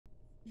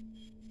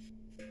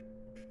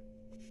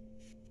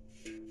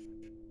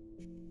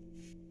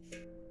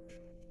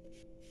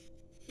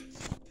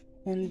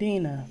And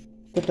Dinah,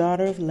 the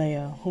daughter of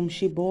Leah, whom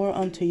she bore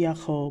unto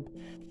Jacob,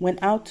 went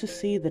out to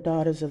see the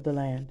daughters of the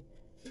land.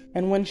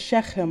 And when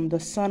Shechem, the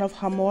son of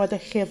Hamor the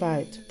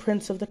Hivite,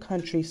 prince of the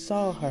country,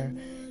 saw her,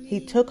 he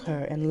took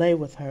her and lay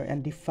with her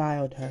and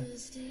defiled her.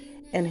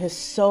 And his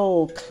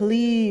soul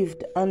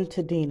cleaved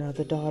unto Dinah,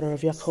 the daughter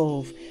of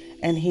Jacob,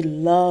 and he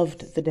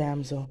loved the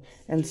damsel,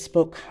 and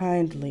spoke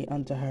kindly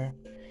unto her.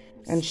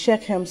 And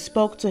Shechem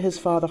spoke to his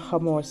father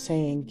Hamor,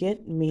 saying,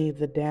 Get me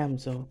the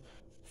damsel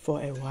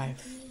for a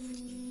wife.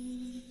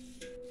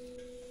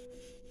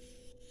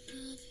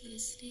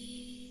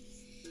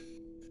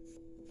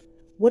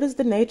 What is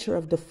the nature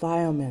of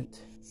defilement?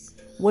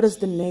 What is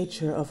the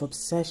nature of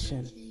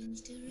obsession?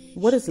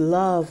 What is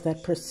love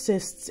that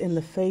persists in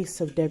the face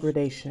of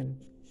degradation?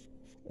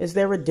 Is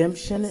there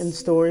redemption in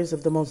stories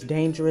of the most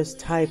dangerous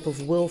type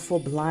of willful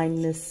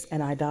blindness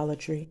and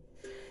idolatry?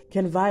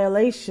 Can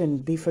violation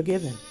be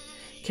forgiven?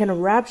 Can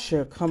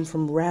rapture come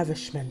from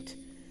ravishment?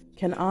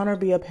 Can honor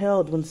be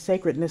upheld when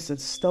sacredness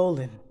is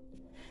stolen?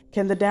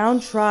 Can the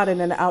downtrodden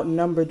and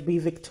outnumbered be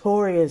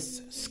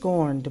victorious,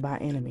 scorned by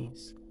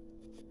enemies?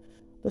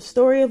 The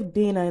story of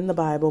Dinah in the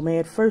Bible may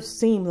at first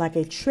seem like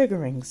a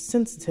triggering,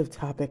 sensitive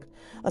topic,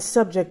 a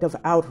subject of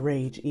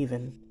outrage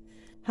even.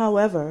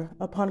 However,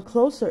 upon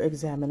closer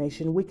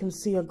examination, we can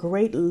see a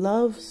great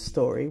love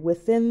story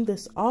within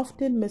this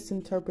often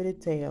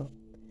misinterpreted tale.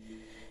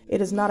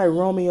 It is not a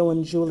Romeo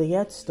and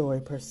Juliet story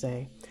per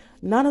se,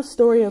 not a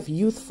story of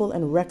youthful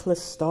and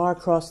reckless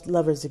star-crossed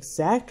lovers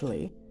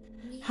exactly.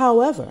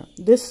 However,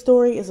 this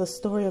story is a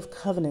story of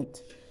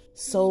covenant,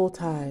 soul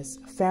ties,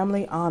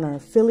 family honor,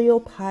 filial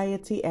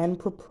piety, and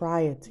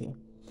propriety.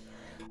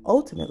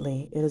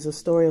 Ultimately, it is a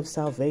story of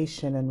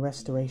salvation and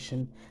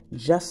restoration,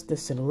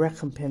 justice and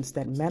recompense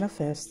that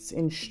manifests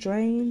in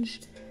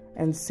strange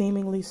and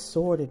seemingly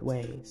sordid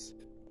ways.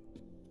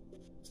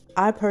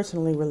 I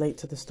personally relate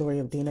to the story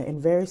of Dinah in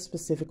very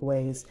specific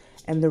ways,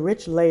 and the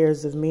rich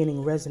layers of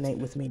meaning resonate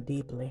with me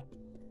deeply.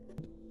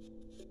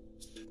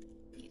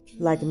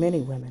 Like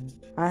many women,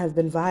 I have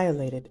been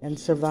violated and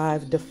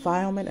survived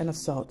defilement and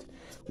assault,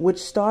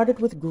 which started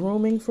with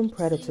grooming from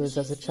predators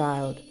as a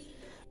child.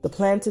 The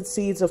planted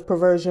seeds of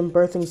perversion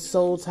birthing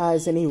soul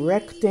ties and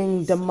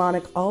erecting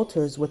demonic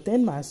altars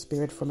within my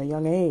spirit from a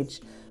young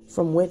age,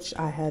 from which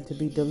I had to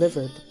be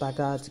delivered by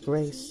God's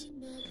grace.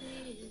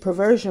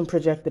 Perversion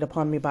projected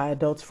upon me by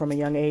adults from a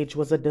young age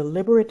was a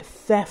deliberate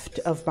theft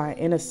of my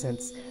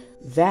innocence.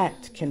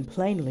 That can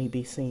plainly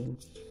be seen.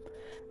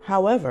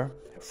 However,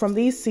 from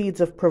these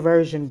seeds of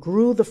perversion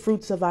grew the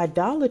fruits of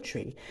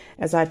idolatry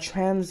as I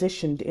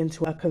transitioned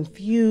into a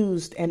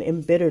confused and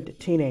embittered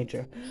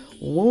teenager,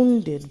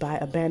 wounded by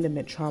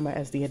abandonment trauma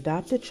as the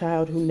adopted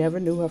child who never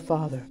knew her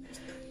father,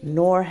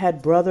 nor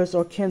had brothers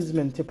or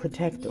kinsmen to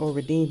protect or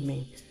redeem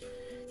me.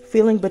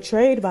 Feeling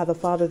betrayed by the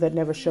father that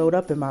never showed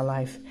up in my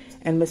life,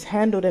 and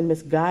mishandled and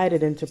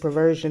misguided into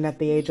perversion at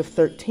the age of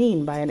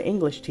 13 by an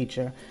English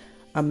teacher,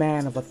 a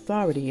man of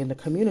authority in the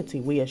community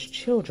we as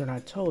children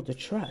are told to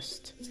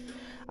trust.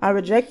 I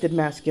rejected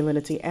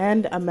masculinity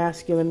and a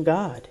masculine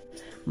God.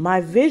 My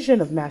vision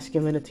of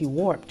masculinity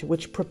warped,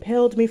 which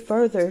propelled me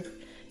further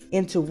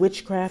into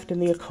witchcraft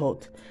and the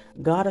occult,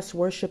 goddess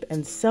worship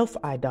and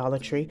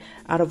self-idolatry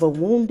out of a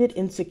wounded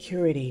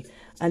insecurity,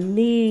 a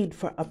need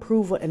for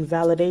approval and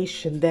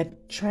validation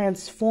that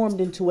transformed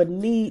into a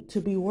need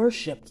to be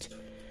worshipped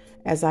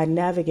as I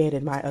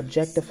navigated my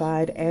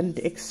objectified and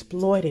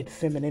exploited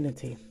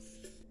femininity.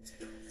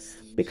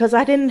 Because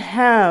I didn't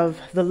have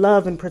the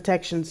love and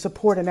protection,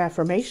 support, and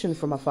affirmation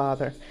from a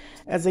father,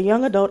 as a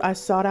young adult, I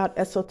sought out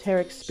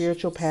esoteric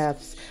spiritual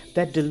paths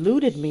that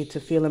deluded me to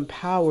feel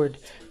empowered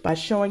by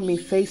showing me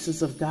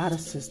faces of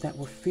goddesses that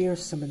were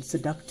fearsome and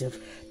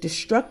seductive,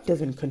 destructive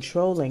and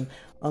controlling,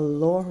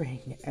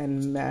 alluring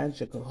and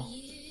magical.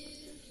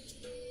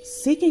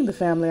 Seeking the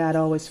family I'd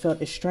always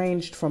felt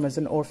estranged from as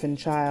an orphan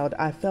child,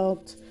 I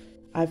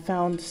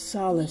found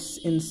solace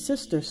in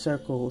sister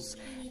circles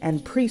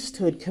and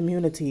priesthood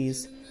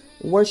communities,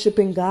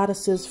 worshiping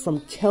goddesses from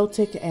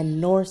Celtic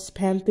and Norse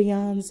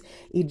pantheons,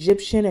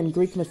 Egyptian and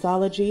Greek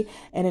mythology,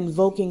 and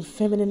invoking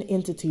feminine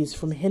entities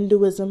from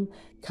Hinduism,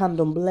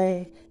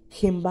 Candomblé,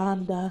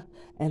 Kimbanda,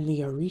 and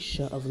the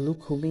Orisha of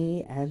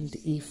Lukumi and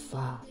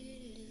Ifa.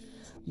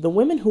 The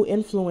women who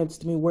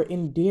influenced me were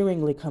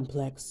endearingly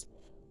complex.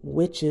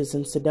 Witches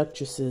and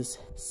seductresses,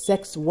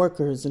 sex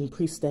workers and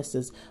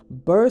priestesses,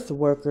 birth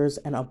workers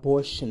and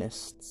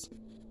abortionists.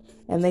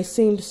 And they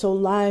seemed so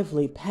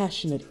lively,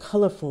 passionate,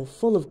 colorful,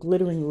 full of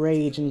glittering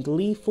rage and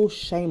gleeful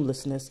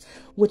shamelessness,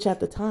 which at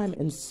the time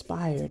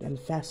inspired and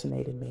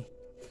fascinated me.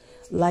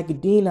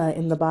 Like Dinah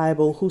in the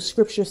Bible, who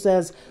scripture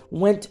says,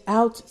 went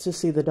out to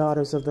see the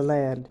daughters of the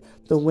land,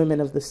 the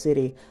women of the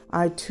city,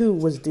 I too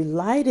was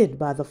delighted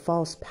by the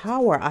false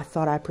power I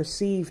thought I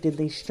perceived in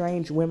these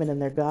strange women and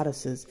their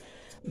goddesses.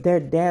 their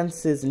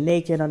dances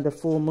naked under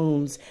full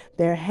moons,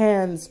 their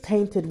hands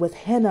painted with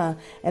henna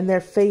and their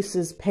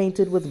faces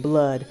painted with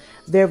blood,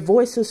 their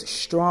voices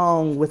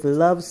strong with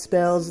love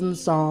spells and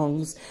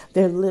songs,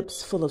 their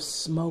lips full of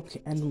smoke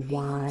and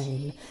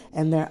wine,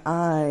 and their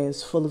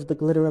eyes full of the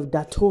glitter of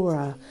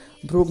datura,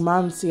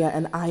 brugmancia,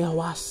 and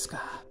ayahuasca.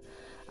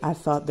 I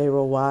thought they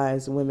were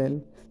wise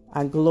women.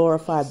 I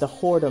glorified the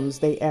whoredoms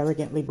they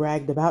arrogantly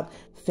bragged about,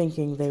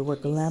 thinking they were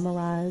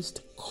glamorized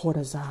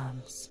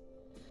courtesans.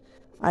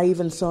 I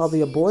even saw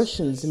the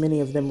abortions many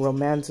of them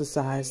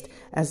romanticized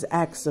as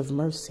acts of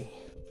mercy.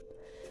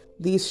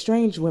 These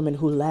strange women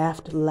who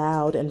laughed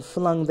loud and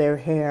flung their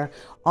hair,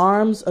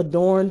 arms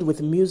adorned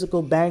with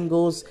musical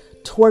bangles,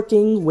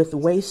 twerking with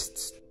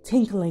waists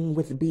tinkling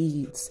with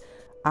beads.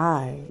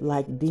 I,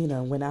 like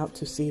Dinah, went out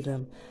to see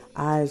them,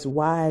 eyes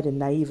wide in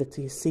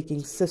naivety,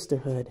 seeking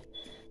sisterhood,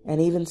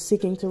 and even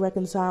seeking to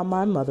reconcile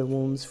my mother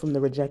wounds from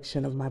the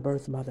rejection of my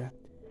birth mother.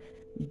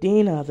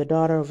 Dinah, the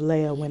daughter of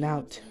Leah, went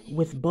out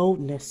with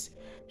boldness.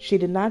 She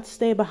did not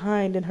stay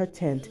behind in her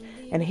tent,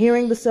 and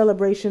hearing the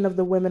celebration of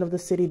the women of the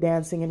city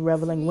dancing and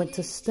reveling, went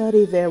to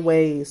study their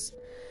ways.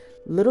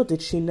 Little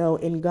did she know,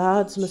 in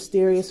God's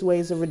mysterious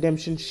ways of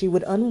redemption, she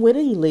would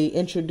unwittingly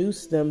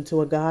introduce them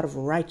to a God of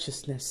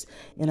righteousness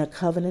in a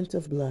covenant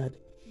of blood.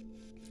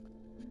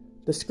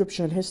 The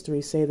scripture and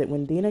history say that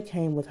when Dinah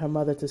came with her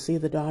mother to see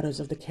the daughters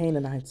of the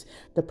Canaanites,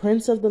 the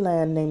prince of the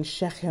land named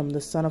Shechem,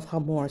 the son of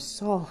Hamor,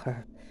 saw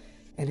her,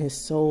 and his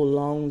soul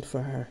longed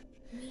for her.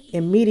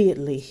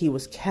 Immediately he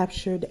was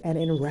captured and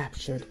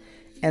enraptured,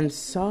 and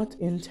sought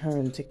in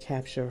turn to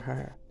capture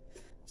her.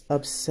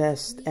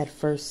 Obsessed at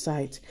first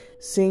sight,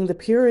 seeing the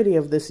purity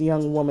of this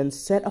young woman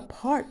set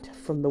apart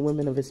from the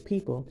women of his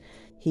people,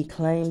 he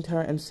claimed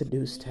her and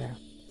seduced her.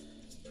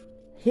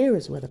 Here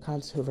is where the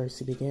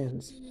controversy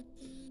begins.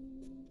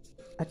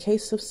 A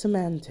case of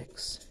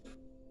semantics.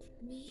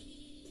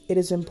 It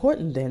is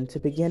important, then, to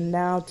begin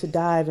now to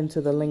dive into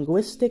the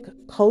linguistic,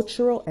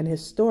 cultural, and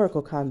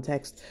historical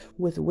context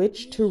with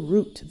which to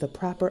root the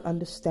proper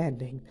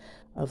understanding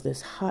of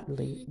this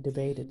hotly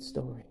debated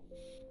story.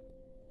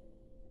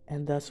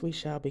 And thus we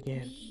shall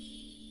begin.